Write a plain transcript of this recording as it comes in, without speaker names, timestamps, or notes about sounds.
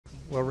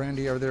Well,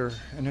 Randy, are there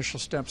initial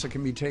steps that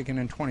can be taken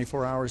in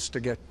 24 hours to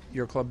get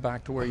your club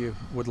back to where you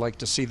would like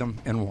to see them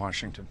in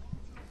Washington?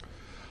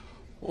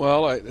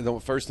 Well, the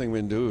first thing we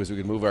can do is we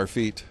can move our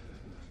feet.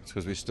 It's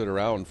because we stood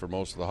around for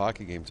most of the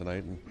hockey game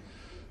tonight, and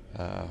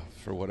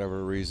for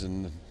whatever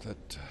reason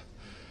that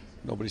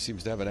nobody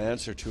seems to have an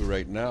answer to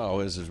right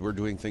now is we're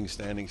doing things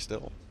standing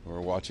still.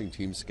 We're watching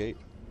teams skate,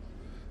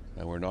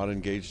 and we're not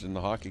engaged in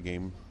the hockey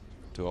game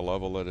to a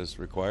level that is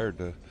required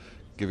to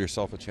give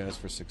yourself a chance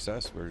for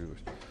success.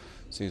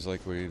 It seems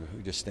like we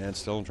just stand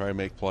still and try to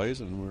make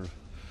plays, and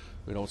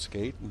we don't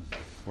skate, and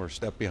we're a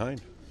step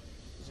behind.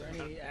 Is there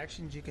any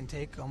actions you can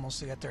take almost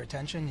to get their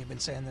attention? You've been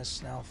saying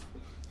this now,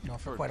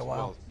 for quite a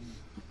while.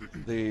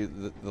 Well,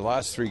 the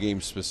last 3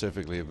 games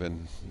specifically have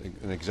been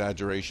an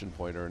exaggeration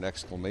point or an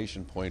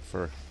exclamation point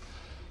for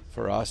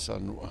us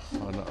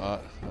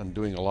on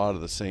doing a lot of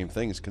the same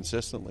things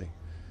consistently.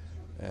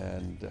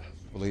 And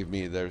believe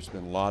me, there's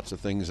been lots of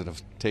things that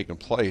have taken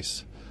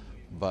place,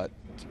 but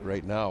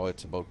right now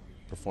it's about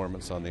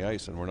performance on the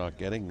ice, and we're not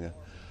getting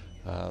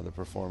the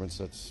performance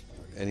that's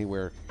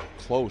anywhere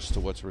close to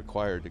what's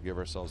required to give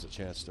ourselves a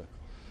chance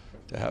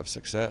to have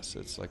success.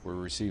 It's like we're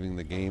receiving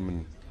the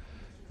game,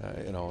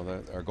 and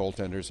our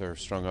goaltenders are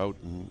strung out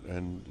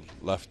and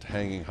left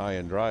hanging high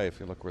and dry.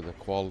 If you look where the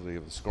quality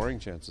of the scoring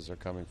chances are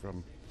coming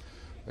from,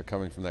 they're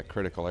coming from that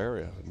critical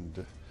area, and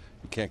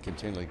you can't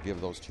continually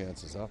give those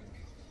chances up.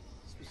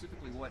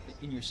 Specifically, what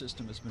in your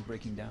system has been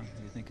breaking down,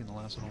 do you think, in the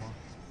last little while?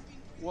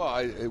 Well,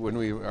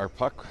 our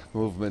puck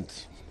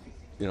movement,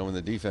 in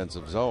the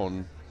defensive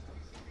zone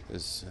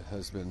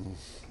has been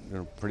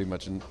pretty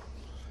much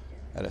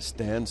at a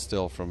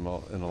standstill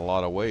in a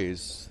lot of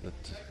ways. That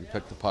we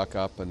pick the puck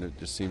up and it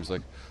just seems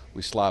like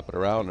we slap it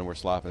around and we're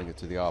slapping it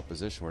to the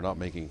opposition. We're not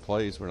making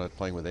plays. We're not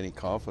playing with any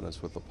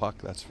confidence with the puck,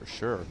 that's for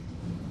sure.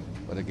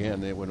 But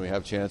again, when we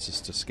have chances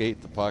to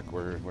skate the puck,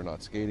 we're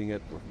not skating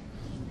it,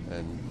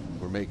 and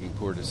we're making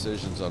poor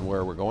decisions on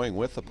where we're going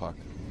with the puck.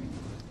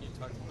 You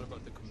talked a little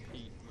about the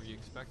compete. Were you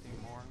expecting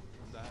more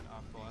of that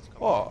after the last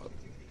couple of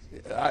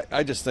games?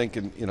 I just think,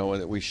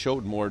 we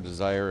showed more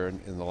desire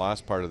in the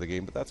last part of the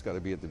game, but that's got to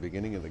be at the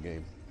beginning of the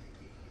game.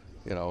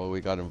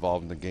 We got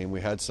involved in the game.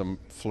 We had some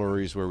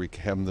flurries where we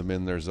hemmed them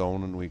in their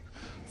zone, and we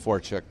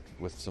forechecked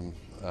with some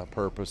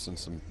purpose and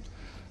some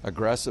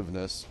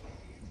aggressiveness.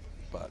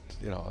 But,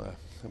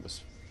 it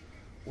was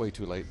way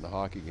too late in the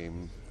hockey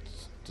game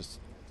just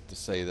to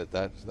say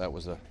that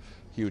was a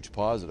huge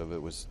positive.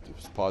 It was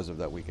positive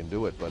that we can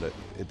do it, but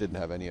it didn't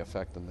have any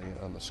effect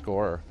on the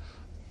score.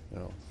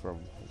 From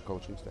a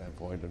coaching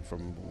standpoint and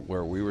from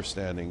where we were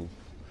standing,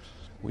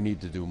 we need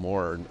to do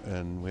more,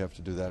 and we have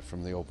to do that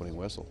from the opening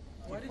whistle.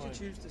 Why did you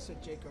choose to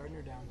sit Jake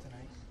Gardner down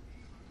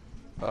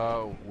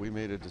tonight? We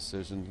made a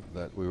decision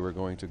that we were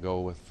going to go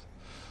with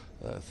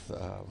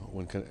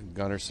when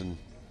Gunnarsson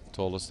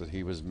told us that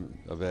he was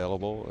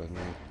available, and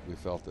we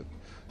felt that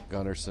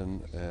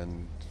Gunnarsson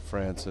and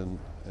Franson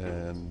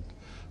and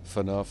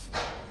Phaneuf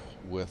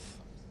with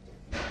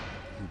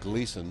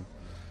Gleason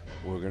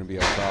were going to be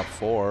our top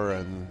 4,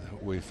 and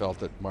we felt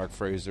that Mark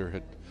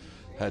Fraser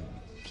had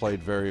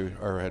played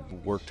had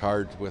worked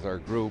hard with our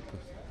group,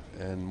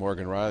 and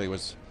Morgan Riley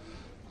was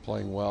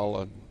playing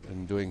well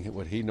and doing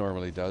what he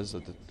normally does,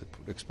 that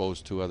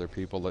exposed 2 other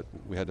people, that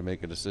we had to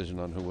make a decision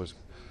on who was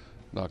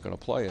not going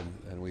to play,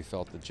 and we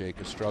felt that Jake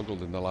has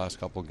struggled in the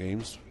last couple of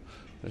games,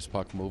 his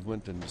puck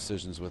movement and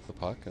decisions with the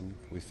puck, and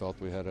we felt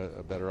we had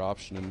a better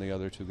option than the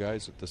other 2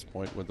 guys at this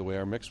point with the way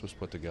our mix was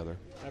put together.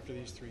 After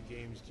these 3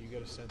 games, do you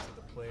get a sense that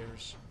the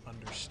players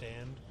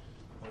understand,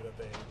 or that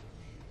they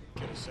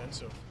get a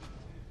sense of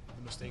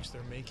the mistakes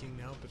they're making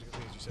now,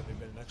 particularly as you said they've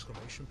been an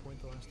exclamation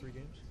point the last 3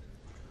 games?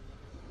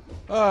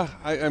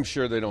 I'm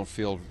sure they don't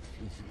feel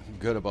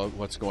good about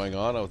what's going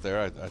on out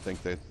there. I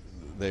think that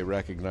they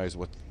recognize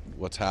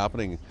what's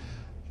happening.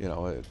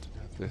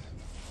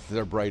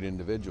 They're bright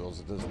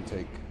individuals. It doesn't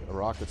take a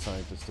rocket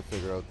scientist to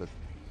figure out that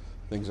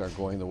things aren't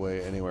going the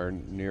way anywhere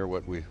near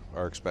what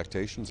our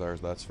expectations are,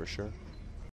 that's for sure.